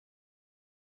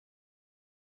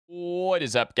What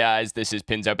is up, guys? This is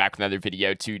Pinzo back with another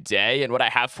video today, and what I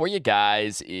have for you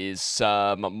guys is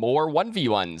some more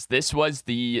 1v1s. This was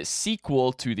the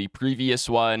sequel to the previous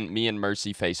one. Me and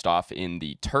Mercy faced off in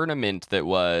the tournament that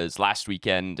was last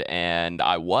weekend, and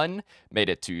I won, made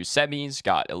it to semis,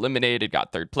 got eliminated,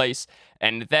 got third place,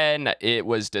 and then it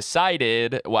was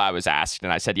decided, well, I was asked,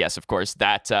 and I said yes, of course,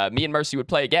 that me and Mercy would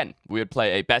play again. We would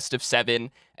play a best of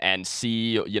 7 and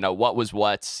see, what was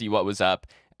what, see what was up,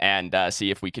 and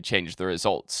see if we could change the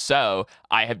results. So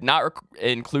I have not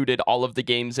included all of the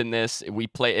games in this. We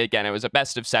play, again, it was a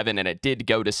best of 7, and it did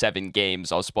go to 7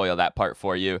 games. I'll spoil that part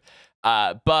for you.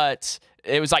 But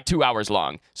it was like 2 hours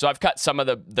long. So I've cut some of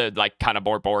the like kind of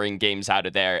more boring games out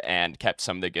of there and kept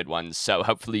some of the good ones. So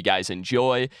hopefully you guys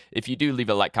enjoy. If you do, leave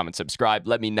a like, comment, subscribe.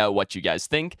 Let me know what you guys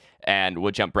think, and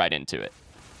we'll jump right into it.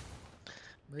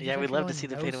 Yeah, we'd love to see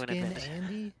the pay to win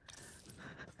advantage.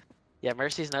 Yeah,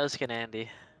 Mercy's no skin Andy.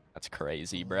 That's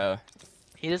crazy, bro.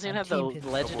 He doesn't even have the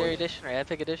legendary edition or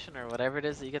epic edition or whatever it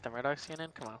is that you get the Murdoch skin in.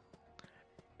 Come on.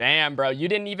 Damn, bro. You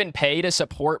didn't even pay to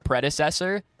support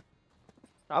Predecessor?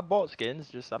 I bought skins,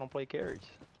 just I don't play carries.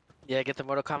 Yeah, get the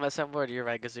Mortal Kombat 7 board. You're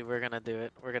right, Gazoo. We're gonna do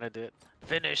it. We're gonna do it.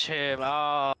 Finish him.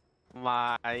 Oh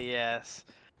my, yes.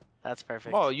 That's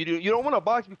perfect. Oh, you don't want to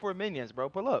box before minions, bro.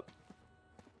 Pull up.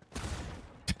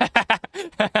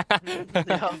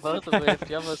 Y'all both whiffed.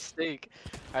 You almost stink.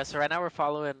 Alright, so right now we're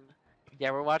following.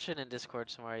 Yeah, we're watching in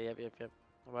Discord somewhere. Yep.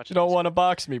 We're watching. You don't want to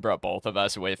box me, bro. Both of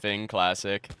us whiffing.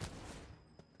 Classic.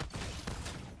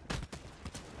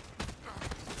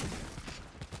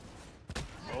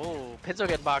 Oh, Pinzo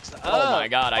getting boxed. Oh my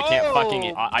god, I can't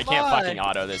fucking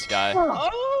auto this guy.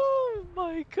 Oh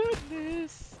my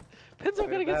goodness. Pinzo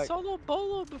gonna get back. solo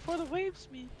bolo before the waves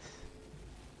meet.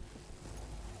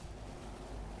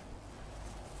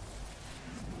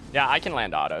 Yeah, I can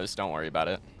land autos. Don't worry about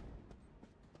it.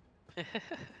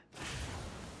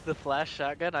 The flash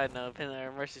shotgun, I know.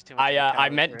 Mercy's too much. I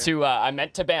meant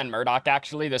to ban Murdoch.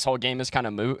 Actually, this whole game is kind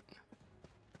of moot.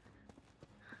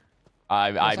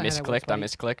 I misclicked. I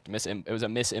misclicked. It was a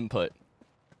misinput.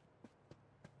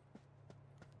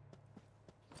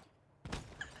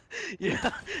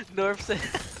 Yeah, Norf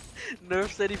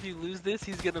said if you lose this,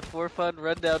 he's gonna for-fun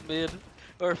run down mid,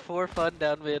 or for-fun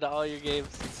down mid all your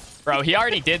games. Bro, he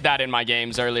already did that in my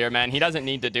games earlier, man. He doesn't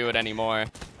need to do it anymore.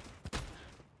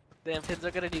 Damn,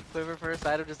 Pinzo gonna need quiver first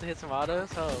item just to hit some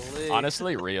autos? Holy.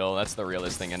 Honestly, real. That's the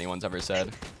realest thing anyone's ever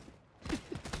said.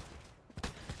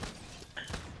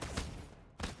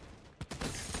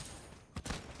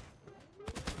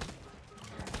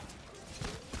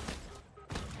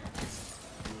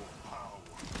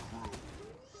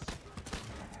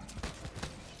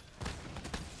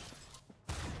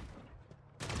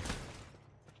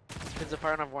 Pinzo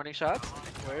firing off warning shots.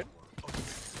 Word.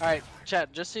 Alright,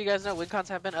 chat, just so you guys know, WinCons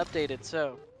have been updated,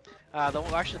 so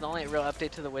actually the only real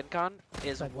update to the WinCon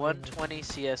is 120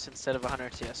 CS instead of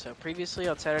 100 CS. So previously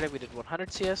on Saturday we did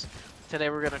 100 CS.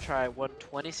 Today we're going to try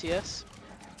 120 CS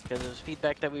because there was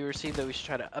feedback that we received that we should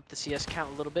try to up the CS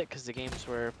count a little bit because the games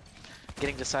were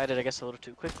getting decided, I guess, a little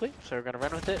too quickly. So we're going to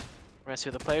run with it. We're going to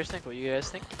see what the players think, what you guys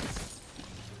think.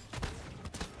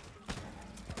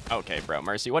 Okay, bro.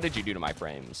 Mercy, what did you do to my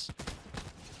frames?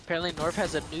 Apparently Norf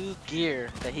has a new gear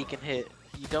that he can hit.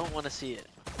 You don't want to see it.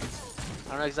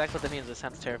 I don't know exactly what that means, but it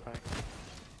sounds terrifying.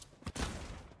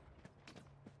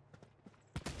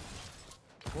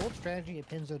 Bold strategy at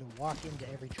Pinzo to walk into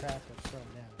every trap or throw them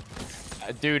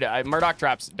down. Dude, Murdoch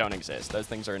traps don't exist. Those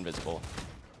things are invisible.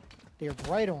 They're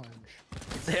bright orange.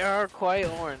 They are quite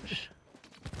orange.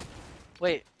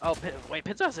 Wait, oh, wait,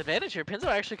 Pinzo has advantage here. Pinzo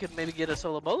actually could maybe get a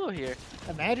solo bolo here.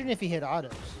 Imagine if he hit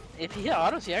autos. If he hit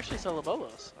autos, he actually solo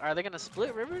bolos. Are they going to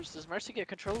split rivers? Does Mercy get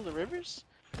control of the rivers?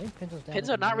 I think Pinzo's down.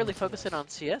 Pinzo not really focusing on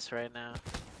CS right now.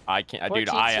 I can't, dude.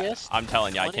 I'm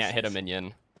telling you, I can't hit a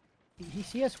minion. He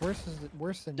CS worse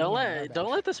than Don't me.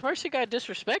 don't let this Mercy guy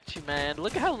disrespect you, man.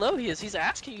 Look at how low he is. He's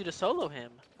asking you to solo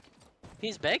him.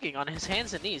 He's begging on his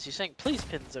hands and knees. He's saying, "Please,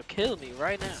 Pinzo, kill me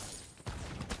right now."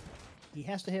 He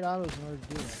has to hit autos in order to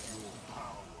do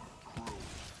that.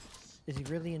 Is he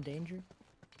really in danger?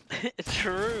 It's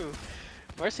true.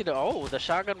 Mercy to the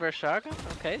shotgun versus shotgun.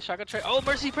 Okay, shotgun trade. Oh,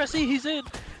 Mercy press E. He's in.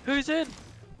 Who's in?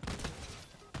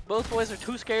 Both boys are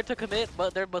too scared to commit,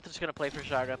 but they're both just gonna play for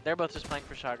shotgun. They're both just playing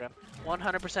for shotgun.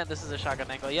 100% this is a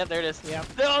shotgun angle. Yeah, there it is. Yeah.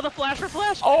 Oh, the flash for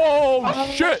flash. Oh,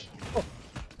 shit!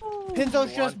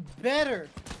 Pinzo's just better.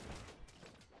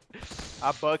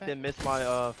 I bucked and missed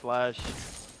my flash.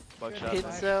 Buckshot.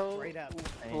 Pinzo,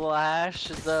 flash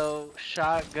though,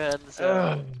 shotgun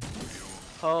though.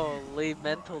 Holy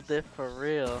mental diff for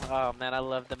real. Oh man, I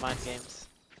love the mind games.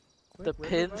 The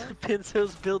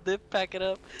Pinzo's build dip, pack it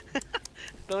up.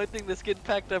 The only thing that's getting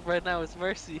packed up right now is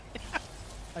Mercy.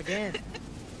 Again.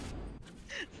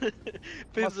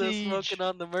 Pinzo's siege. smoking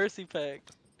on the Mercy pack.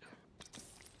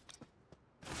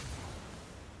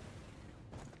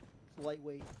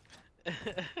 Lightweight.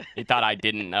 He thought I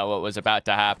didn't know what was about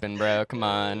to happen, bro. Come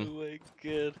on. Oh my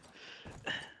god.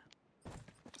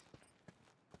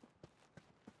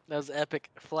 That was epic.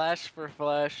 Flash for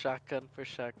flash, shotgun for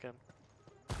shotgun.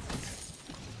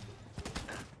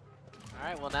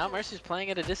 Alright, well now Mercy's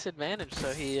playing at a disadvantage, so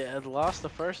he had lost the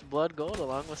first blood gold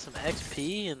along with some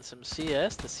XP and some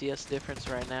CS. The CS difference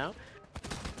right now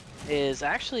is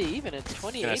actually even. It's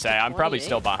 28 I was to gonna say, I'm probably 28.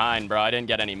 still behind, bro. I didn't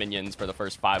get any minions for the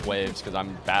first 5 waves because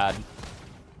I'm bad.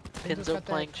 Pinzo's Pinzo got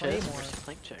playing that chess, claymore. Mercy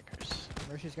playing checkers.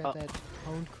 Mercy's got Oh. that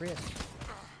honed Chris.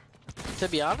 To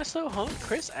be honest though, Home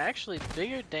Chris actually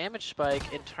bigger damage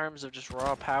spike in terms of just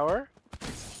raw power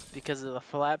because of the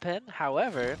flat pen.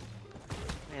 However,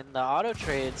 in the auto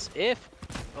trades, if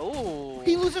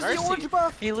He loses Mercy, the orange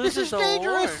buff. he loses this is the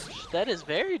dangerous. orange. That is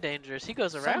very dangerous. He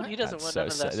goes around. He doesn't want So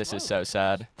none of that this smoke. is so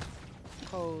sad.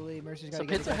 Holy, Mercy's got So to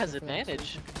get Pinzo has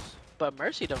advantage. But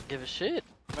Mercy don't give a shit.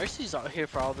 Mercy's out here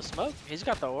for all the smoke. He's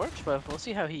got the orange buff. We'll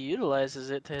see how he utilizes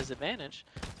it to his advantage.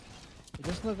 It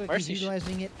doesn't look like Mercy he's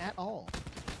utilizing it at all.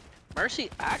 Mercy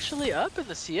actually up in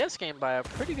the CS game by a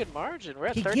pretty good margin. We're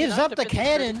at He 39 gives up to the 53.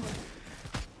 cannon.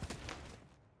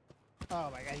 Oh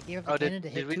my god, he gave up the Oh, cannon to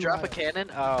hit did we 2 drop a autos. cannon?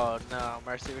 Oh no,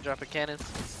 Mercy, we're dropping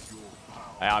cannons.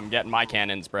 I'm getting my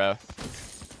cannons, bro.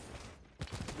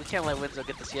 We can't let Winzo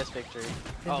get the CS victory.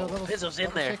 Pinzo, Oh, little- Pinzo's in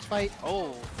level there. 6 fight.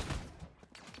 Oh.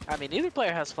 I mean, neither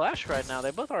player has flash right now.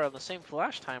 They both are on the same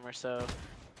flash timer, so.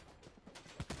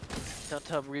 Don't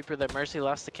tell Reaper that Mercy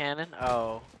lost the cannon.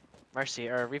 Oh. Mercy,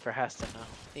 or Reaper has to know.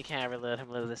 He can't really let him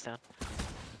live this down.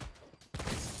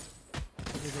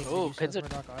 Oh, Pinzo.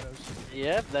 Autos.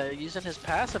 Yep, using his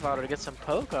passive auto to get some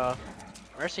poke off.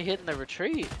 Mercy hitting the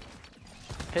retreat.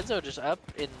 Pinzo just up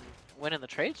in winning the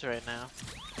trades right now.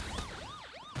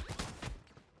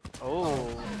 Oh,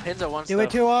 Pinzo wants Do to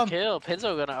it to him. kill.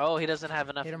 Pinzo gonna. Oh, he doesn't have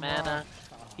enough Hit him mana.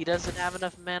 raw. Oh. He doesn't have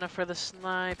enough mana for the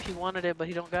snipe. He wanted it, but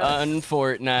he don't got it.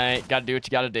 Unfortnite. Gotta do what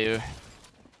you gotta do.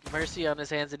 Mercy on his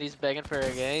hands and he's begging for a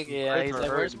gank. Yeah, Right he's for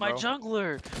like, "Where's hurting, my bro."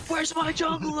 jungler? Where's my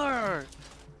jungler?"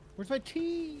 Where's my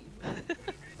team?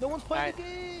 No one's playing the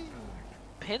game.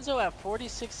 Pinzo at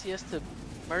 46 CS to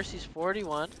Mercy's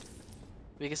 41.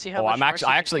 We can see how Oh, much Mercy I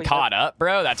can actually clean caught up,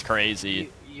 bro. That's crazy.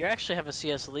 You actually have a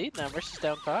CS lead now. Mercy's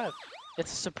down 5.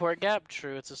 It's a support gap.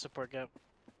 True, it's a support gap.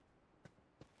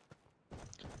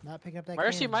 Not picking up that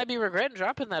Mercy cannon. might be regretting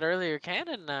dropping that earlier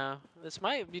cannon now. This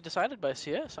might be decided by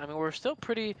CS. I mean, we're still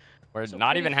pretty... We're So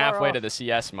not pretty even far halfway off. to the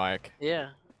CS mark. Yeah,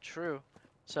 true.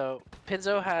 So,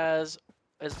 Pinzo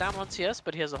is down 1 CS,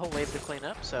 but he has a whole wave to clean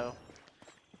up, so...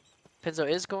 Pinzo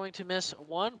is going to miss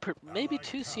 1, maybe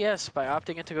 2 CS by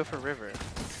opting in to go for River.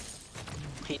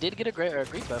 He did get a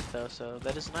green buff though, so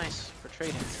that is nice for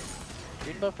trading.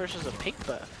 Green buff versus a pink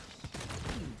buff.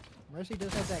 Mercy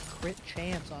does have that crit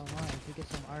chance online. He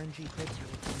gets some RNG crits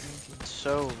with it.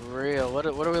 So real. What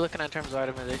are we looking at in terms of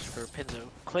itemization for Pinzo?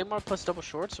 Claymore plus double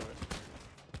short sword.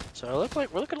 So it looks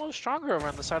like we're looking a little stronger over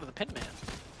on the side of the pin man.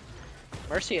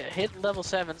 Mercy hit level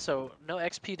 7, so no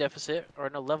XP deficit, or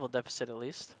no level deficit at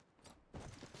least.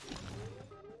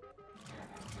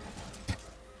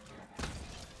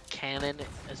 Cannon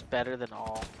is better than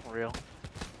all, real.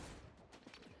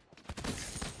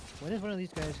 When is one of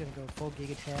these guys gonna go full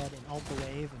Giga Chad and ult the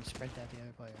wave and sprint at the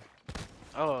other player?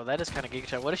 Oh, that is kind of Giga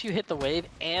Chad. What if you hit the wave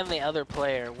and the other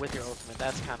player with your ultimate?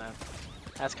 That's kind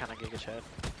of Giga Chad.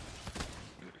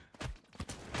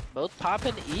 Both Pop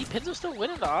and E. Pinzo still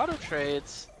winning the auto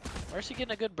trades. Mercy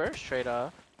getting a good burst trade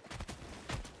off.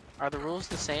 Are the rules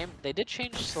the same? They did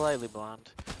change slightly, Blonde.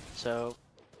 So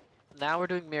now we're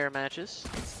doing mirror matches.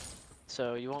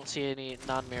 So you won't see any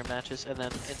non-mirror matches. And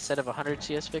then instead of 100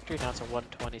 CS victory, now it's a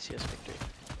 120 CS victory.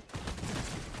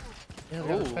 You know,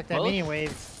 gotta Ooh, respect that both- minion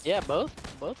wave. Yeah, both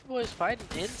boys fighting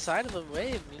inside of the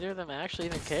wave. Neither of them actually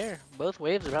even care. Both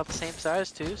waves are about the same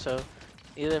size too, so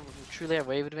neither of them truly have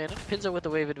wave advantage. Pinzo with the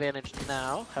wave advantage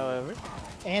now, however.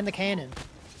 And the cannon.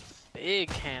 Big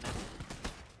cannon.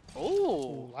 Ooh,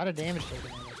 Oh, a lot of damage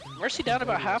taken. on it. Mercy down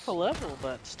about half a level,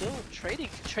 but still trading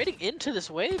into this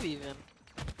wave even.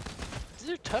 These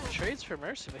are tough trades for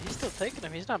Mercy, but he's still taking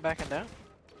them. He's not backing down.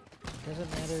 Doesn't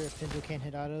matter if Pinzo can't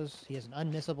hit autos. He has an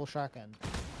unmissable shotgun.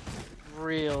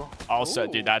 Real. Also,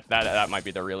 Ooh. dude, that might be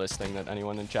the realest thing that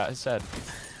anyone in chat has said.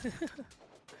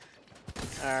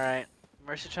 Alright.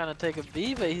 Mercy trying to take a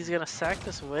B, but he's gonna sack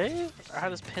this wave? Or how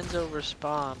does Pinzo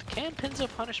respond? Can Pinzo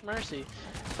punish Mercy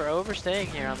for overstaying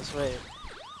here on this wave?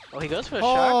 Oh, he goes for a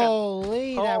shotgun.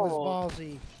 Holy, that was Oh.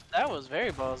 ballsy. That was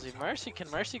very ballsy. Can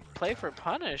Mercy play for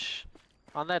punish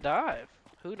on that dive?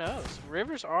 Who knows?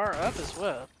 Rivers are up as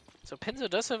well. So Pinzo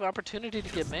does have opportunity to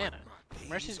get mana.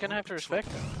 Mercy's gonna have to respect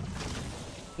that.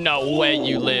 No way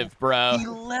you live, bro. He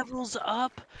levels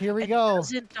up. Here we and go.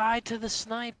 Doesn't die to the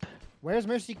snipe. Where's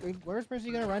Mercy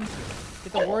gonna run to?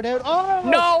 Get the ward out. Oh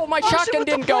No, my Mercy shotgun with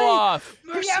the didn't go play. off.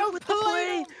 Mercy with the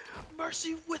play.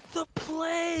 Mercy with the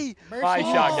play. Mercy My knew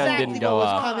shotgun exactly didn't what go was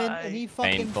off. coming, and he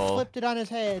fucking Painful. flipped it on his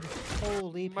head.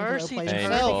 Holy, Pinzo Mercy outplayed turning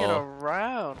himself. it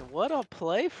around. What a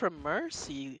play from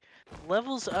Mercy.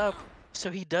 Levels up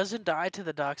so he doesn't die to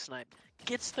the dock snipe.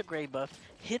 Gets the gray buff.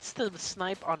 Hits the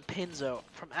snipe on Pinzo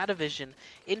from out of vision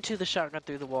into the shotgun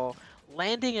through the wall.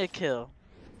 Landing a kill.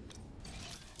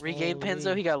 Regain Pinzo.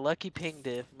 Holy. He got lucky ping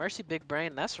div. Mercy big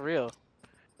brain. That's real.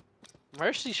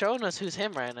 Mercy showing us who's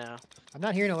him right now. I'm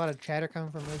not hearing a lot of chatter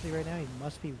coming from Mercy right now. He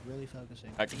must be really focusing.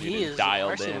 He is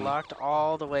dialed Mercy in. locked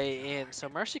all the way in. So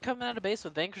Mercy coming out of base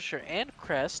with Vanquisher and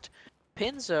Crest.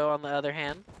 Pinzo, on the other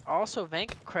hand, also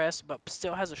Vank Crest, but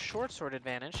still has a short sword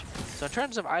advantage. So in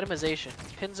terms of itemization,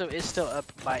 Pinzo is still up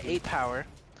by 8 power.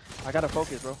 I gotta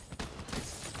focus, bro.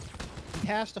 He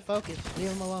has to focus. Leave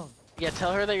him alone. Yeah,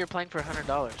 tell her that you're playing for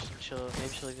 $100. And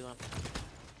maybe she'll leave you alone.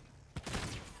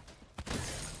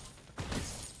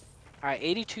 Alright,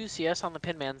 82 CS on the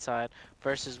Pinman side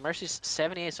versus Mercy's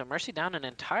 78. So Mercy down an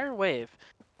entire wave.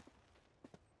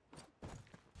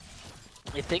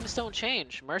 If things don't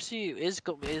change, Mercy is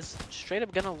straight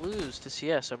up gonna lose to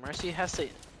CS. So Mercy has to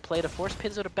play to force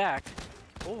Pinzo to back,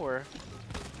 or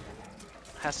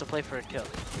has to play for a kill.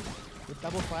 With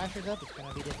double flashers up, it's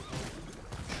gonna be difficult.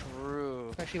 True.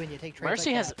 Especially when you take trades Mercy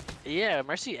like has, that. yeah,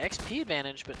 Mercy XP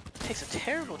advantage, but takes a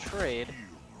terrible trade.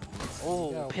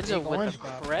 Oh, Yo, Pinzo big with orange the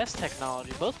buff. crest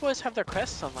technology. Both boys have their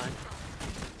crests online.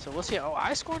 So we'll see. Oh,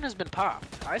 Icecorn has been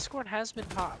popped. Icecorn has been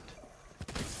popped.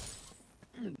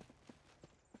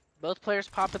 Both players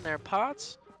popping their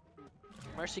pots.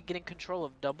 Mercy getting control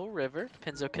of Double River.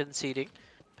 Pinzo conceding.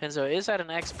 Pinzo is at an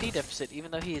XP deficit,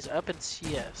 even though he is up in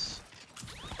CS.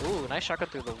 Ooh, nice shotgun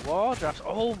through the wall. Drops.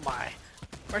 Oh my.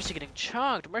 Mercy getting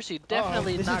chunked. Mercy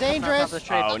definitely this is not coming on top of dangerous. this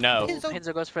trade. Oh, no. Ooh,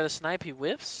 Pinzo goes for the snipe. He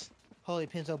whiffs. Holy,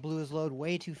 Pinzo blew his load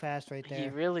way too fast right He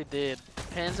there. really did.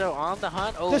 Pinzo on the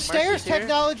hunt. Oh, The Mercy's stairs here.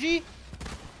 technology!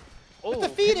 Oh, the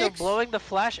Pinzo Phoenix! blowing the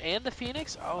flash and the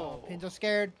Phoenix. Oh, Pinzo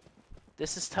scared.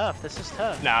 this is tough. This is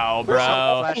tough. No, So bro.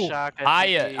 flash shotgun,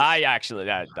 GG's. I actually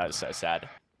that was so sad.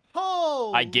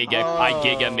 Oh! I giga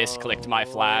misclicked my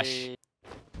flash. Holy.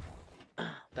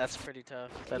 That's pretty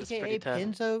tough. That is AKA pretty tough.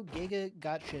 Pinzo Giga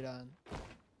got shit on.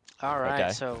 All right,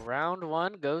 Okay. so round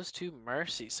 1 goes to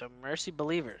Mercy. So Mercy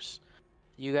believers,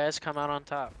 you guys come out on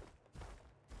top.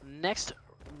 Next,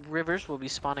 Rivers will be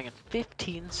spawning in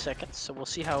 15 seconds, so we'll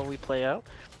see how we play out.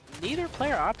 Neither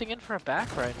player opting in for a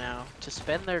back right now to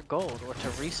spend their gold or to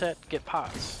reset, get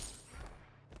pots.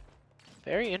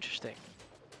 Very interesting.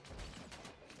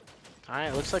 All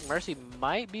right, looks like Mercy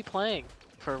might be playing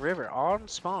for River on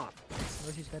spawn.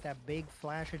 Mercy's got that big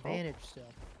flash advantage still.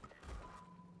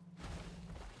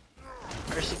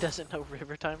 Mercy doesn't know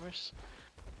River timers.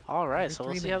 All right, Every so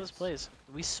let's 3 see how this minutes. plays.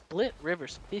 We split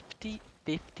Rivers 50-50.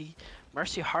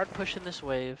 Mercy hard pushing this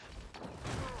wave.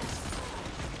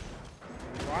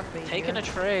 Rock bait Taking here. a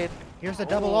trade. Here's the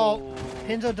double ult. Ooh.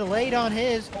 Pinzo delayed on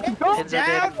his. Pinzo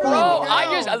did. Bro, Oh, I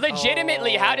just no.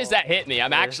 legitimately, how does that hit me?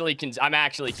 I'm Yeah. actually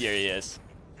curious.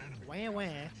 Wah, wah,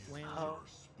 wah. Oh,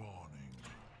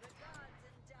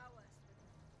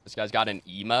 This guy's got an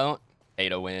emote. Pay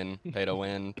to win, pay to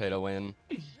win, pay to win.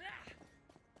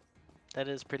 that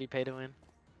is pretty pay to win.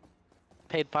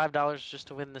 Paid $5 just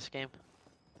to win this game.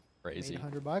 Crazy. Made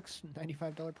 $100,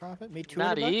 $95 profit. Made $200.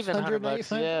 Not even $100,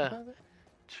 $195 yeah. profit.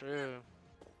 True.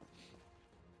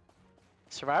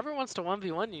 Survivor wants to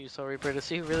 1v1 you, so Reaper, to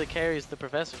see who really carries the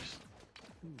professors.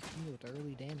 Ooh, Pinzo with the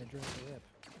early damage right the whip.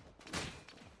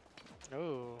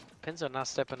 Oh, Pinzo not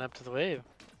stepping up to the wave.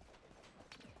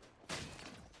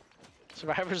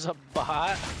 Survivor's a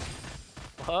bot.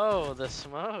 Whoa, the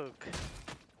smoke.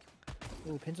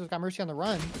 Ooh, Pinzo's got Mercy on the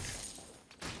run.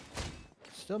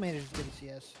 Still manages to get a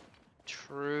CS.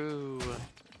 True.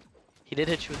 He did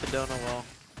hit you with the donut wall.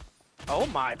 Oh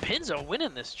my, Pinzo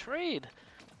winning this trade.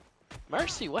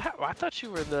 Mercy, what? I thought you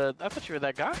were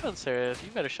that guy on Seraph. You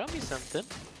better show me something.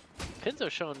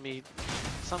 Pinzo's showing me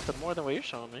something more than what you're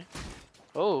showing me.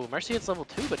 Oh, Mercy hits level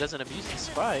 2 but doesn't abuse the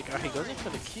spike. Alright, he goes in for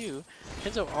the Q.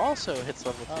 Pinzo also hits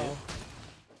level 2. Uh-oh.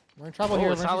 We're in trouble Oh,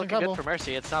 here. it's not Mercy's in looking trouble. good for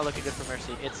Mercy. It's not looking good for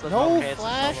Mercy. It's looking No okay. It's a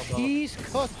flash. solo ball. He's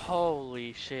cooked.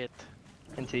 Holy shit.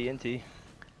 NT.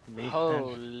 Me.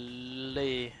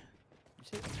 Holy.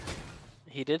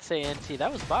 He did say NT.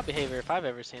 That was bot behavior if I've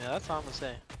ever seen it. That's all I'm gonna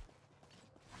say.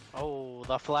 Oh,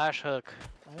 the flash hook.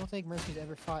 I don't think Mercy's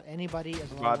ever fought anybody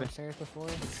as long Robin. as Sarah before.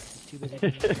 He's too busy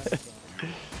doing stuff, so.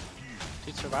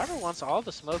 Dude, Survivor wants all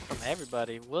the smoke from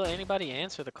everybody. Will anybody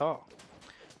answer the call?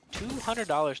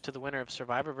 $200 to the winner of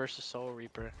Survivor versus Soul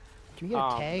Reaper. Can we get a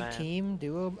Oh, tag man. team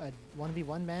duo, a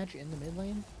 1v1 match in the mid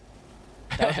lane?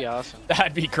 That would be awesome.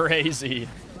 That'd be crazy.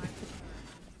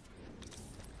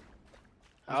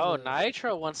 Oh,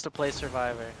 Nitro wants to play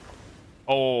Survivor.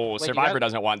 Oh, Wait, you Survivor got-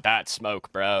 doesn't want that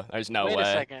smoke, bro. There's no Wait way. a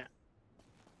second.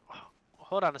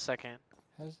 Hold on a second.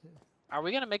 How's it? Are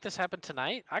we gonna make this happen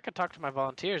tonight? I could talk to my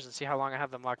volunteers and see how long I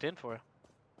have them locked in for.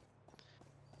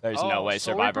 There's no way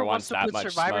Soul Survivor Reaper wants to that put much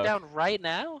Survivor smoke. down right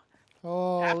now?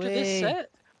 Oh, After this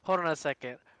set? Hold on a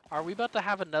second. Are we about to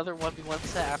have another 1v1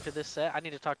 set after this set? I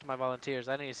need to talk to my volunteers.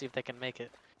 I need to see if they can make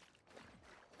it.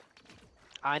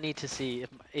 I need to see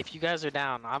if you guys are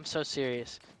down. I'm so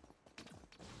serious.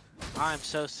 I'm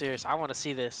so serious. I want to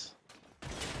see this.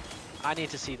 I need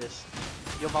to see this.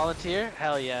 You'll volunteer?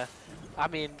 Hell yeah. I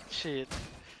mean, shit.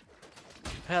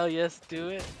 Hell yes, do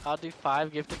it. I'll do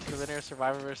 5 gifted to the winner of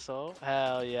Survivor vs. Soul.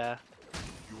 Hell yeah.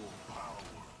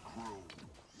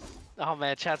 Oh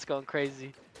man, chat's going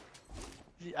crazy.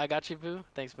 I got you, boo.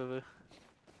 Thanks, boo boo.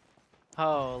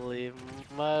 Holy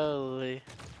moly.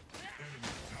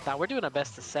 Now we're doing a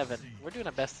best of 7. We're doing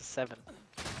a best of 7.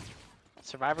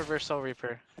 Survivor vs. Soul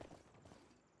Reaper.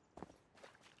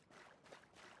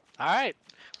 Alright,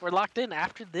 we're locked in.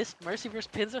 After this Mercy vs.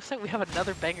 Pinzo set, we have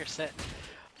another banger set.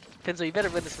 Pinzo, you better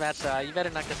win this match. You better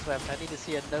not get swept. I need to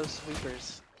see a no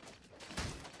sweepers.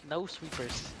 No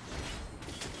sweepers.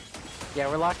 Yeah,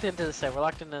 we're locked into the set. We're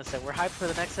locked into the set. We're hyped for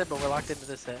the next set, but we're locked into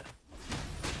this set.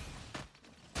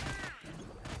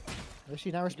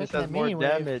 Mercy not Just respecting has that more minion wave.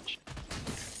 damage.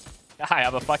 I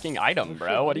have a fucking item,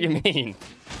 bro. What do you mean?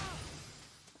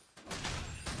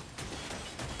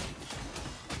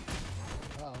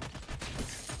 Uh-oh.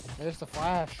 There's the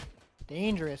flash.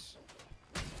 Dangerous.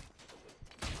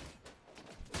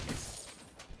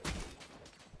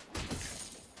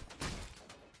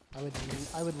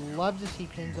 I would love to see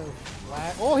Pinzo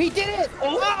flash. Oh, he did it!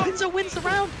 Oh, Pinzo wins the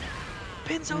round!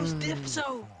 Pinzo's Mm.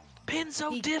 Diffso!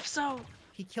 Pinzo He- Diffso!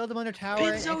 He killed him under tower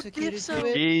Pinzo and executed Diffso. to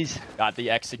it. Jeez. Got the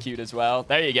execute as well.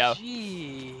 There you go.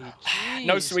 Gee,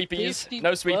 No jeez, sweepies. 50 No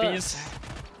bucks. sweepies.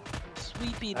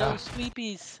 Sweepy, no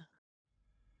sweepies.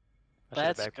 I should've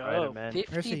Let's backed for go. item, man.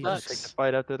 50 Mercy, Take the bucks.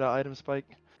 fight after the item spike.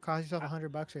 Cost yourself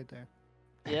 $100 right there.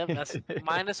 Yep, that's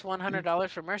minus $100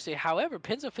 for Mercy. However,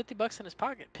 Pinzo 50 bucks in his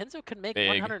pocket. Pinzo could make Big.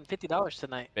 $150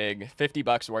 tonight. Big. 50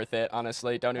 bucks worth it,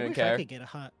 honestly. Don't I even wish I care. could get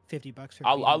 $50 for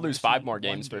I'll beating lose Mercy 5 more one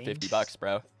games for game. 50 bucks,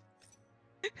 bro.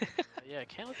 Yeah,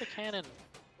 can't let the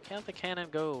cannon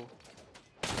go.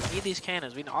 We need these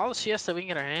cannons. We need all the CS that we can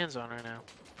get our hands on right now.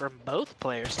 From both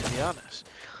players, to be honest.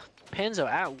 Pinzo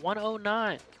at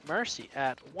 109. Mercy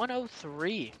at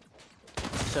 103.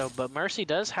 So, but Mercy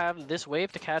does have this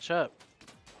wave to catch up.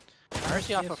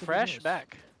 Mercy off a CS it fresh is.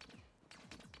 back.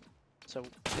 So,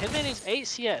 Pinman needs 8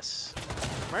 CS.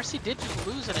 Mercy did just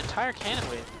lose an entire cannon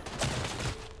wave.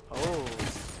 Oh.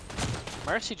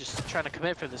 Mercy just trying to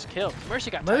commit for this kill. Mercy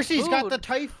got Mercy's got typhooned. the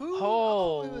typhoon.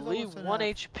 Oh, it was Holy, almost 1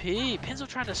 enough. HP. Pinzo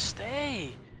trying to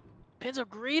stay. Pinzo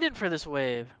greeding for this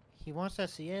wave. He wants that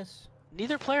CS.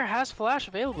 Neither player has flash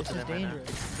available This to is them right now.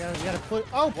 dangerous. You gotta put.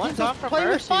 Oh, One Pinzo's top from playing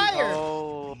with Mercy. fire.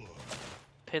 Oh.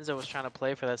 Pinzo was trying to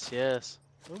play for that CS.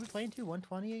 What are we playing to?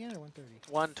 120 again or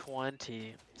 130?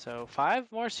 120. So 5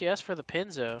 more CS for the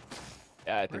Pinzo.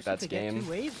 Yeah, I think Mercy that's could get game. 2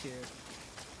 waves here.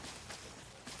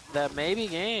 That may be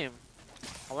game.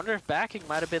 I wonder if backing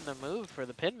might have been the move for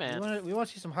the Pinman. We want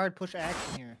to see some hard push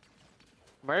action here.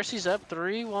 Mercy's up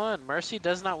 3-1. Mercy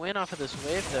does not win off of this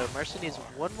wave though. Mercy needs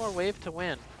 1 more wave to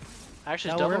win.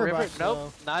 Actually, Double double river river. buff,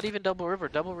 Nope, though. not even double river.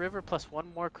 Double river plus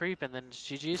 1 more creep, and then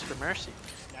GG's for Mercy.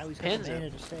 Now he's got Pinzo. the mana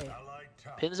to stay.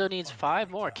 Pinzo needs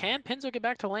 5 more. Can Pinzo get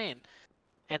back to lane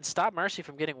and stop Mercy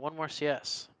from getting 1 more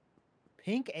CS?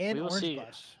 Pink and We will orange see.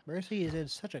 bus. Mercy is in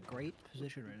such a great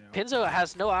position right now. Pinzo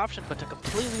has no option but to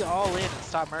completely all in and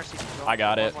stop Mercy from going I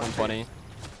got for it. 1 more 120.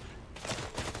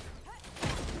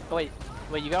 creep.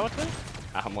 Oh, wait, you got 120?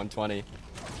 I'm 120.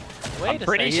 Wait I'm a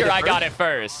pretty second. sure I got it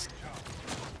first.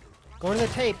 Go to the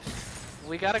tapes.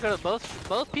 We gotta go to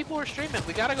both people are streaming.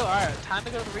 We gotta go. All right, time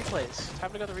to go to the replays.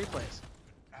 Time to go to the replays.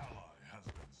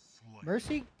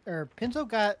 Mercy or Pinzo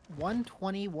got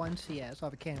 121 CS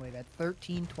off a cannon wave at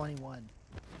 1321.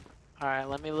 All right,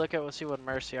 let me look at see what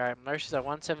Mercy. All right, Mercy's at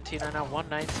 117 right now,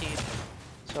 119.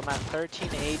 So I'm at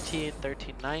 1318,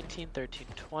 1319,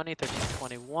 1320,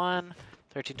 1321,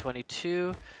 1322,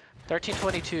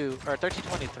 1322 or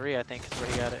 1323. I think is where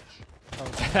he got it.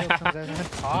 Pinzo comes out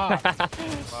on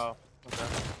top. Wow. Okay.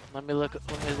 Let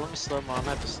me slow mo. I'm gonna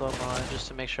have to slow mo just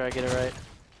to make sure I get it right.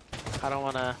 I don't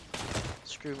want to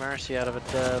screw Mercy out of a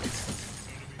dub.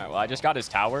 Alright, well, I just got his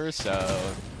tower, so...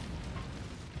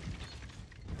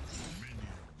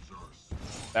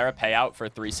 Is there a payout for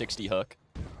 360 hook?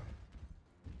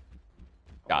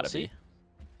 Gotta see. be.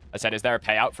 I said, is there a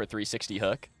payout for 360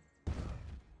 hook?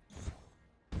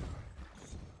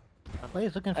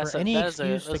 Players looking for That's a- any that is a-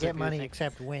 excuse to that's a get good money thing.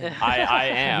 except win. I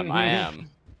am.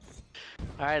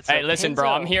 All right. So Hey, listen, bro,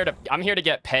 I'm Pinzo- here to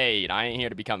get paid. I ain't here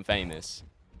to become famous.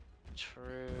 True.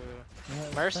 Yeah, it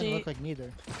doesn't Mercy- look like neither.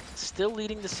 Still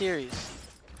leading the series,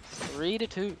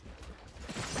 3-2.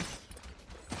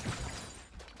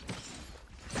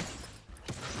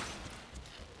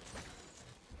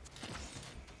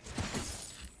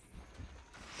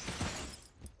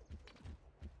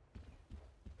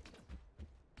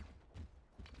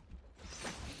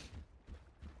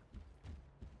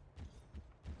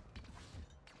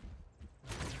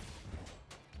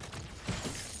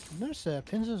 Notice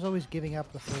Pinzo's always giving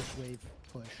up the first wave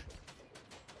push.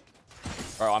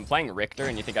 Bro, I'm playing Richter,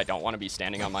 and you think I don't want to be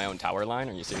standing on my own tower line?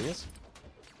 Are you serious?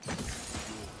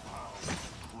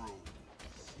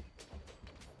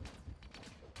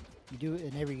 You do it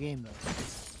in every game, though.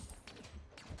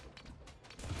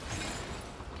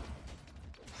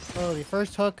 Oh, the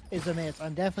first hook is a miss.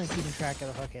 I'm definitely keeping track of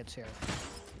the hook hits here.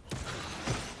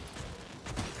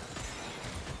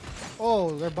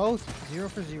 Oh, they're both 0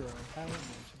 for 0.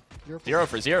 0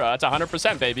 for 0. That's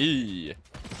 100%, baby.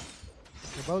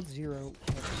 They're both 0.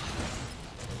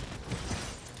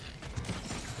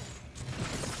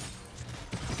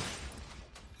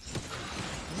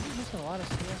 I'm missing a lot of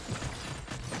CS.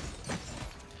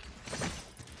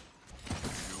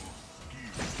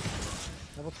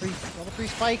 Level 3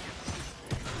 spike.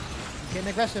 I'm getting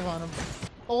aggressive on him.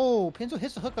 Oh, Pinzo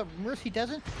hits the hook up. Mercy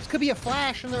doesn't. This could be a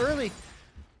flash in the early.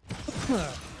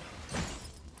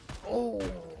 Oh,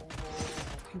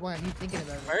 why are you thinking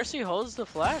about it? Mercy holds the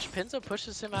flash. Pinzo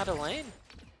pushes him out of lane.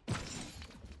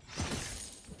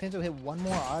 Pinzo hit one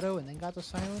more auto and then got the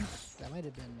silence. That might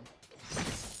have been.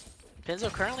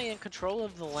 Pinzo currently in control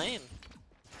of the lane.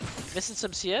 Missing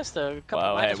some CS though. A couple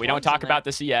Well, hey, minus we don't ones talk in there. about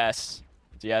the CS.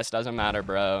 CS doesn't matter,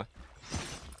 bro.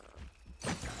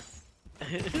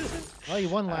 Well, you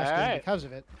won last game Alright. because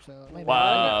of it. So it might be-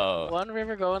 Wow. One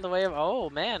river going the way of, oh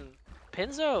man,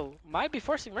 Pinzo might be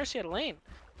forcing Mercy out of lane,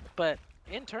 but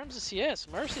in terms of CS,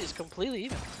 Mercy is completely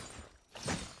even.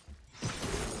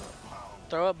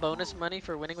 Throw up bonus money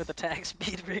for winning with attack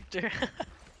speed, Victor.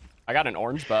 I got an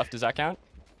orange buff. Does that count?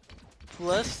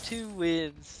 +2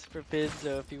 wins for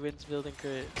Pinzo if he wins building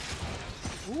crit.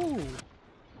 Ooh.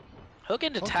 Hook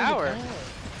into hook in the tower.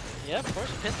 Yep, force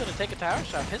Pinzo to take a tower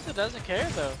shot. Pinzo doesn't care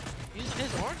though. Using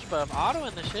his orange buff,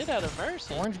 autoing the shit out of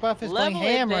Mercy. Orange buff is going Level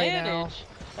ham right advantage.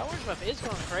 That orange buff is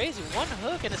going crazy. One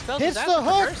hook and it spells Hits disaster the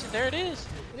for hook! Mercy. There it is.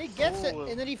 now. And he gets it, Ooh,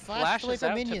 and then he flashes away Flashes from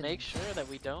out minions. to make sure that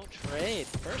we don't trade.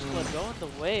 First blood going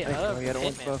the way Thank of you, we got a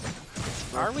one Hitman.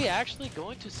 buff. Are we actually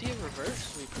going to see a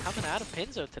reverse sweep coming out of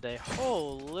Pinzo today?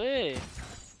 Holy!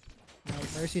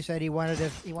 Like Mercy said he wanted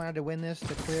to win this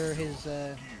to clear his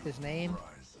name.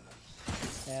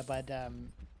 But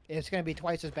it's gonna be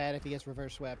twice as bad if he gets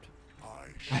reverse swept.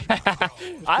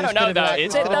 I don't know gonna though. back- Is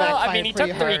it's it gonna though? I backfire mean, he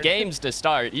pretty took 3 hard. games to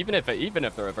start. Even if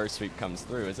the reverse sweep comes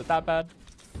through, is it that bad?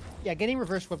 Yeah, getting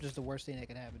reverse swept is the worst thing that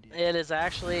can happen to you. It is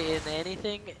actually in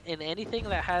anything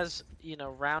that has, you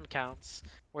know, round counts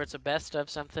where it's a best of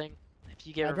something. If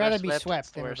you get I'd reverse rather be it's swept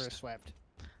the than worst. reverse swept.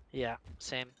 Yeah,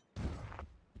 same.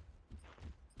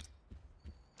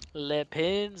 Le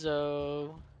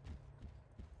Pinzo.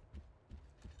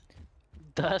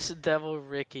 Dust Devil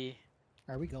Ricky.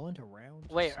 Are we going to round?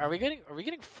 Wait, are we getting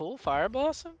full Fire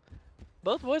Blossom?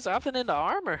 Both boys opting into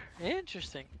armor.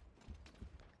 Interesting.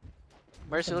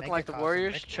 Mercy a looking like the Megacosm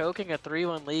Warriors Richter. choking a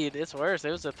 3-1 lead. It's worse.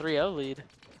 It was a 3-0 lead.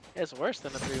 It's worse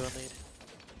than a 3-1 lead.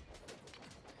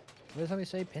 What does somebody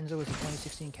say? Pinzo was the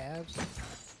 2016 Cavs.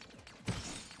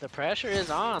 The pressure is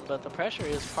on, but the pressure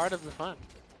is part of the fun.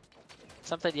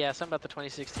 Something about the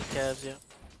 2016 Cavs, yeah.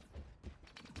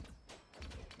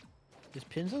 Is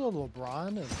Pinzo the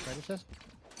LeBron of Predecessor?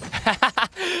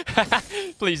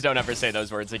 Please don't ever say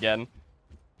those words again.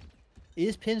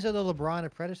 Is Pinzo the LeBron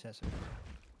of Predecessor?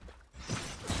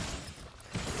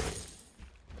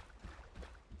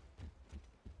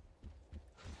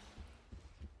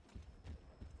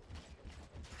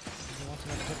 He wants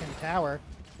another hook in the tower.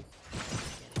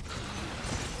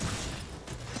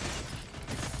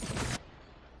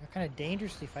 They're kind of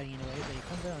dangerously fighting in a way, but he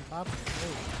comes out on top of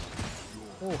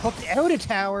it. Oh, hooked out a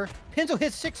tower. Pinzo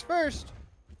hits 6 first.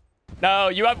 No,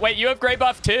 you have, wait, you have gray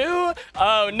buff too?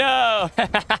 Oh no.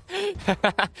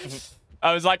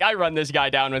 I was like, I run this guy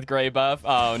down with gray buff.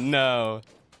 Oh no.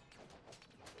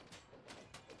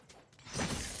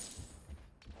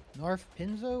 North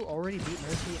Pinzo already beat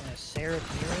Mercy in a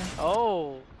Seraph mirror.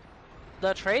 Oh,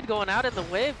 the trade going out in the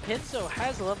wave. Pinzo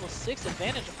has a level 6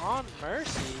 advantage on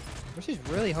Mercy. Mercy's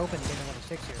really hoping to get a level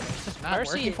 6 here, but it's just not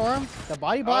Mercy- working for him. The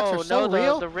body blocks Oh are so no,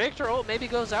 real. the Richter ult maybe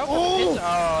goes out. Oh! Oh,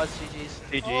 oh, it's GG's.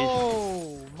 GG's.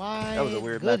 Oh my That was a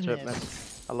weird goodness. matchup, man.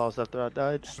 I lost after I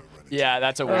died. Yeah,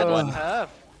 that's a weird That was one.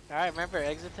 tough. All right, remember,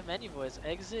 exit to menu, boys.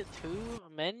 Exit to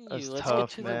menu. That's Let's tough,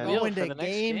 get to man. the wheel Going for to the next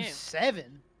game game.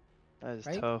 7. That is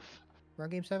Right? tough. We're on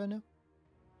game 7 now?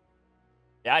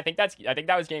 Yeah, I think that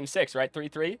was game 6, right?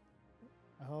 3-3.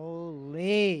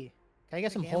 Holy. Can I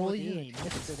get some Gamble holy? with you. And he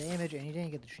missed the damage and he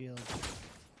didn't get the shield.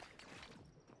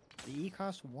 The E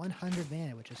costs 100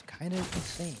 mana, which is kind of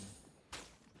insane.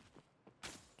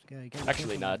 You gotta be Actually careful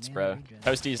with nuts, mana bro. regen.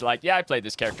 Toasty's like, yeah, I played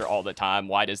this character all the time.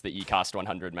 Why does the E cost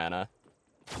 100 mana?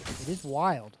 It is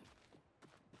wild.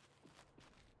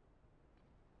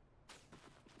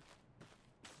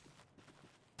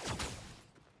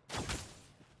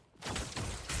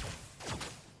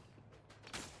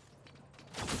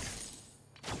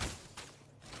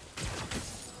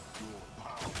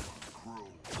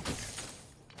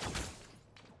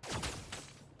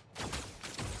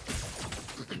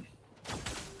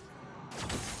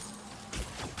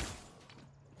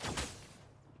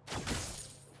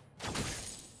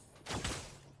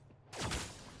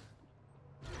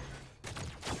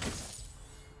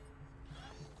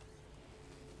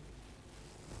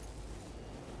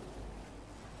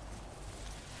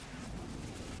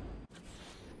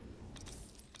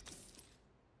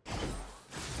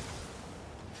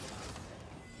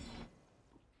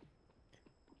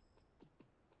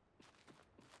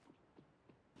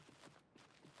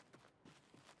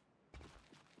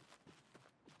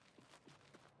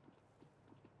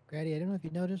 Grady, I don't know if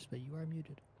you noticed, but you are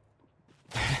muted.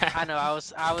 I know. I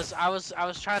was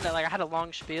trying to, like, I had a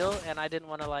long spiel and I didn't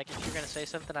want to, like, if you're gonna say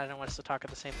something, I didn't want us to talk at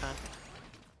the same time.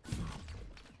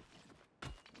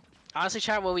 Honestly,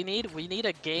 chat, what we need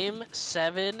a game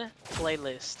 7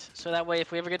 playlist. So that way,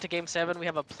 if we ever get to game 7, we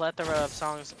have a plethora of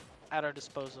songs at our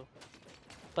disposal.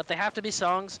 But they have to be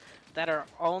songs that are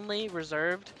only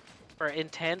reserved for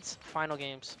intense final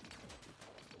games.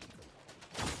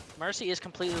 Mercy is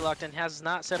completely locked in, has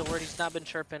not said a word, he's not been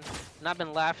chirping, not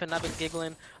been laughing, not been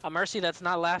giggling. A Mercy that's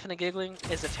not laughing and giggling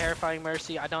is a terrifying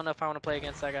Mercy. I don't know if I want to play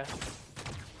against that guy.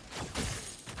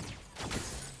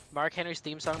 Mark Henry's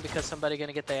theme song because somebody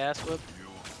gonna get their ass whooped.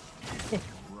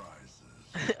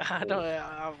 I don't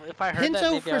if I heard that,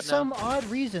 Pinzo, maybe for I'd some know. odd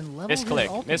reason, leveled his Misclick,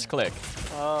 ultimate. misclick.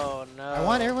 Oh no. I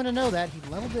want everyone to know that he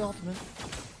leveled the ultimate.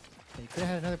 But he could have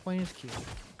had another point in his queue.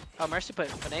 Oh, Mercy put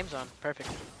names on. Perfect.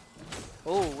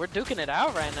 Oh, we're duking it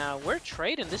out right now. We're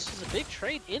trading. This is a big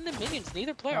trade in the minions.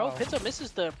 Neither player. Oh, Pinzo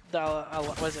misses the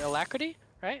was it Alacrity,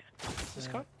 right? What's this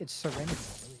called? It's Serenity, I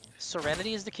believe.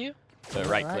 Serenity is the Q? The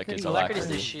right click is Alacrity is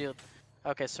the alacrity. shield.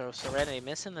 Okay, so Serenity.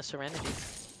 Missing the Serenity.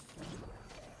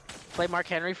 Play Mark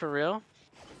Henry for real?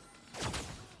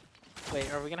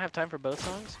 Wait, are we gonna have time for both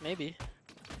songs? Maybe.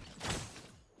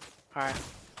 Alright.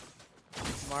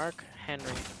 Mark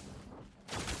Henry.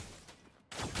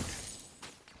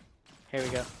 Here we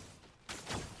go.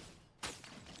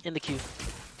 In the queue.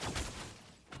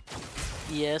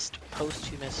 Est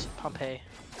Posthumus Pompeii.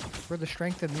 For the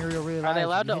strength of Muriel really Are they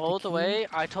lies, allowed you to hit the ult key. away?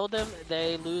 I told them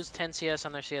they lose 10 CS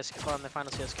on their CS on their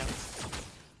final CS count.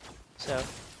 So.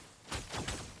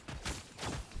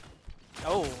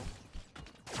 Oh.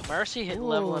 Mercy hit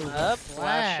leveling Ooh, up,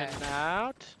 flash. flashing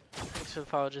out. Thanks for the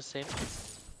follow, just saying.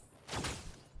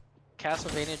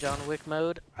 Castlevania John Wick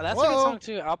mode. That's a good Whoa. song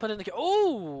too. I'll put it in the.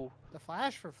 Oh, The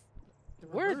flash for. The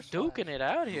we're reverse duking flash. it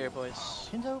out here, boys.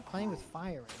 Pinzo playing with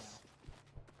fire right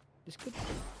now. This could.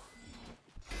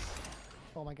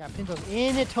 Oh my god, Pinzo's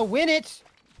in it to win it!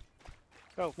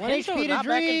 Oh, 1 Pinzo HP to not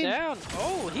backing dream. down.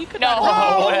 Oh, he could No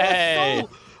not. way.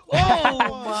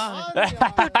 Oh my!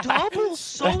 The double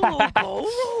solo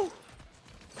bolo?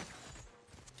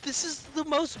 This is the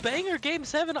most banger game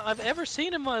 7 I've ever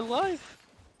seen in my life.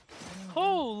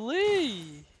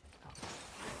 Holy!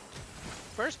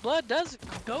 First blood does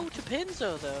go to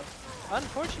Pinzo though.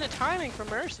 Unfortunate timing for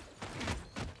Mercy.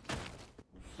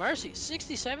 Mercy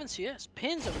 67 CS.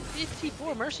 Pinzo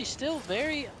 54. Mercy still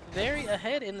very, very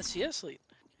ahead in the CS lead.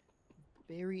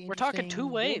 Very We're talking interesting 2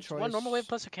 build waves. One normal wave choice.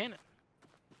 plus a cannon.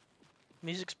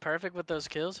 Music's perfect with those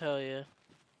kills. Hell yeah.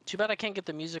 Too bad I can't get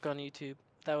the music on YouTube.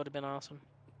 That would have been awesome.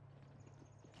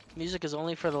 Music is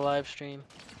only for the live stream.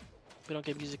 We don't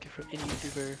get music for any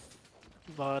YouTuber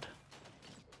VOD.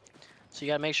 So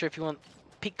you gotta make sure if you want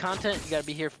peak content, you gotta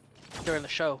be here during the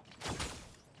show.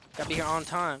 Gotta be here on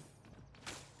time.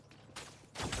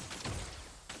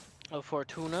 Oh,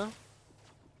 Fortuna.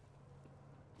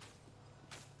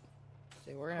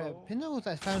 So we're gonna. Pinzo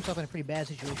found himself in a pretty bad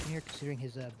situation here, considering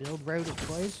his build route of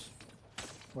choice,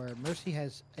 where Mercy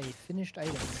has a finished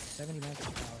item with 70 magic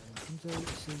power, and Pinzo is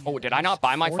seeing Oh, a did I nice not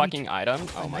buy my 42 fucking item?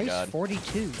 Oh a my nice god.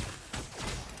 42.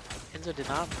 Pinzo did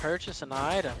not purchase an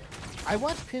item. I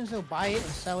watched Pinzo buy it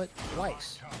and sell it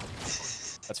twice.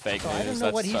 That's fake So news. I don't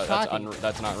know what he's talking about.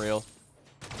 That's not real.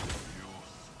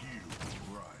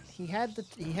 He had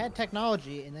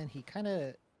technology, and then he kind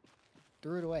of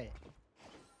threw it away.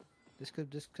 This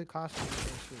could cost him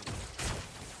very sweet.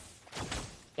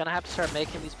 Gonna have to start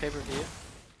making these pay-per-view.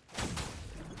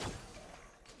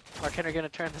 Mark Henry gonna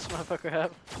turn this motherfucker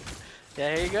up.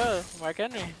 Yeah, here you go, Mark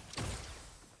Henry.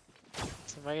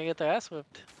 Somebody gonna get their ass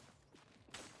whipped.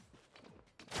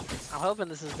 I'm hoping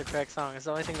this is the correct song. It's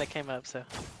the only thing that came up, so.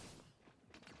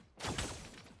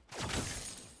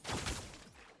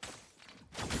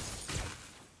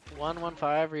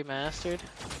 "115 Remastered."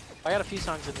 I got a few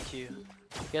songs in the queue.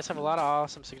 You guys have a lot of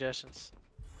awesome suggestions.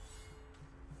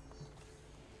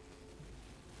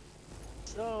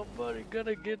 Somebody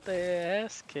gonna get their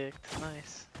ass kicked.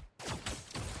 Nice.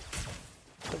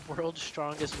 The world's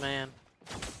strongest man.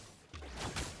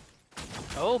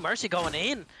 Oh, Mercy going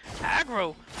in.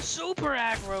 Aggro. Super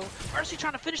aggro. Mercy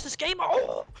trying to finish this game.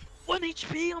 Oh! 1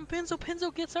 HP on Pinzo.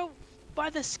 Pinzo gets out by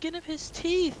the skin of his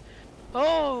teeth.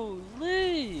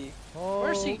 Holy!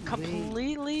 Mercy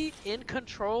completely in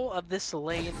control of this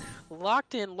lane.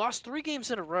 Locked in. Lost 3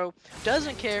 games in a row.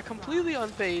 Doesn't care. Completely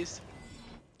unfazed.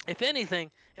 If anything,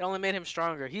 it only made him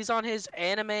stronger. He's on his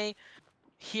anime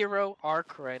hero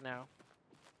arc right now.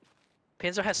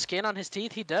 Pinzo has skin on his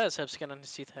teeth. He does have skin on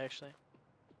his teeth, actually.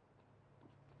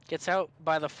 Gets out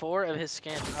by the 4 of his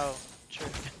skin. Oh, true.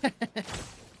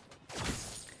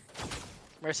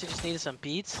 Mercy just needed some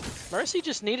beats. Mercy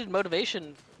just needed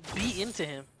motivation beat into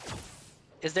him.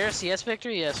 Is there a CS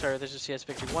victory? Yes, sir. There's a CS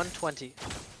victory. 120.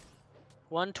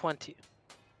 120.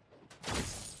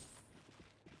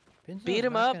 Beat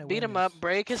him up,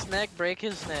 break his neck,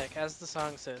 as the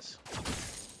song says.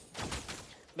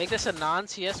 Make this a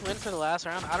non-CS win for the last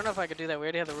round. I don't know if I could do that. We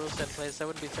already have the rules set in place. That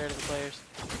wouldn't be fair to the players.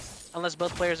 Unless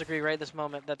both players agree right this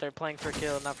moment that they're playing for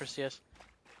kill, not for CS.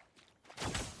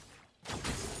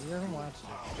 Whoever wants to.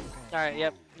 Okay. Alright,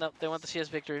 yep. Nope, they want the CS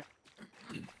victory.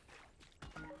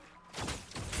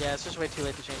 Yeah, it's just way too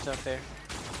late to change that fair.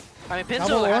 I mean,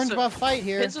 Pinzo has orange to, buff fight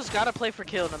here. Pinzo's got to play for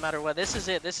kill no matter what. This is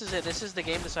it. This is it. This is the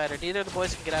game decider. Neither of the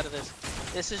boys can get out of this.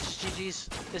 This is just GG's.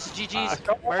 This is GG's.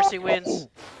 Mercy wins.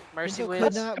 Mercy Pinzo wins.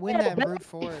 could not win that brute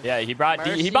force. Yeah, he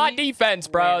bought defense,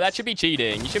 bro. That should be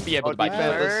cheating. You shouldn't be able to buy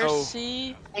defense.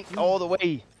 Mercy all the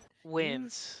way.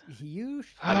 wins. You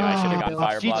I knew I should have got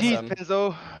Fire GG's, Blossom.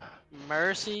 Pinzo.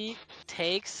 Mercy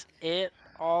takes it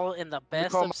all in the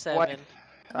best of 7.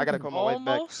 I gotta call my wife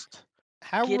back. Almost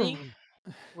How getting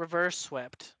reverse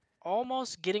swept.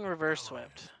 Almost getting reverse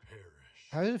swept.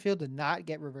 How does it feel to not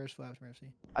get reverse swept,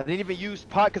 Mercy? I didn't even use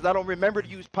pot because I don't remember to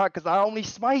use pot because I only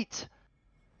smite.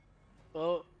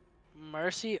 Well,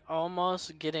 Mercy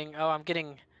almost getting. Oh, I'm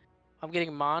getting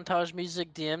montage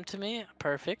music DM'd to me.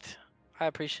 Perfect. I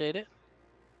appreciate it.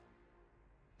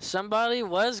 Somebody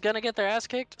was gonna get their ass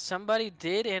kicked. Somebody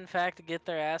did, in fact, get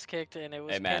their ass kicked, and it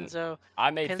was Pinzo. I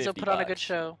made Pinzo 50 put on a good bucks.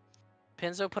 show.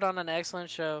 Pinzo put on an excellent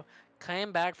show.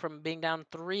 Came back from being down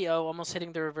 3-0, almost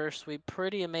hitting the reverse sweep.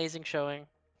 Pretty amazing showing.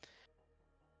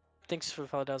 Thanks for the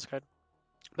follow, card.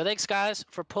 But thanks, guys,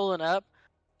 for pulling up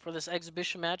for this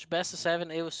exhibition match. Best of 7.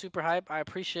 It was super hype. I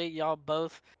appreciate y'all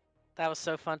both. That was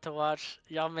so fun to watch.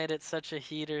 Y'all made it such a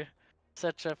heater.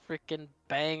 Such a freaking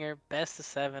banger. Best of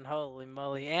 7. Holy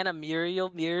moly. And a Muriel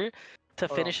mirror to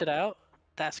finish it out.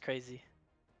 That's crazy.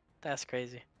 That's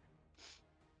crazy.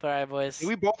 All right, boys. Did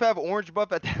we both have orange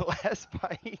buff at that last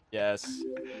fight? Yes.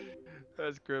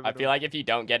 That's criminal. I feel like if you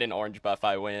don't get an orange buff,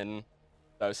 I win.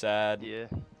 So sad. Yeah.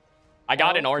 I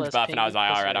got an orange plus buff and I was ping like,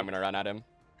 plus all right, red. I'm going to run at him.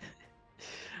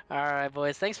 All right,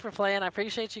 boys. Thanks for playing. I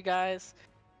appreciate you guys.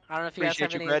 I don't know if you Appreciate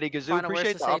guys have you, any Brady Gazoo. final words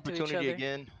Appreciate to the say to each opportunity other.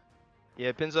 again.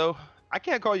 Yeah, Pinzo. I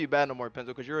can't call you bad no more, Pinzo,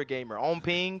 because you're a gamer. On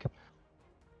ping.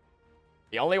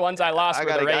 The only ones I lost were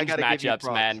the I range gotta give you matchups,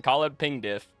 props. man. Call it ping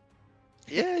diff.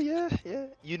 Yeah.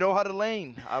 You know how to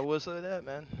lane. I will say that,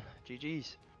 man.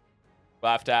 GG's.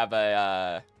 We'll have to have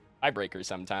a tiebreaker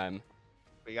sometime.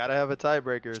 We gotta have a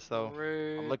tiebreaker, so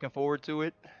Rude. I'm looking forward to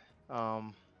it.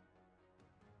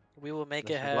 We will make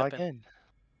it Let's lock happen. in.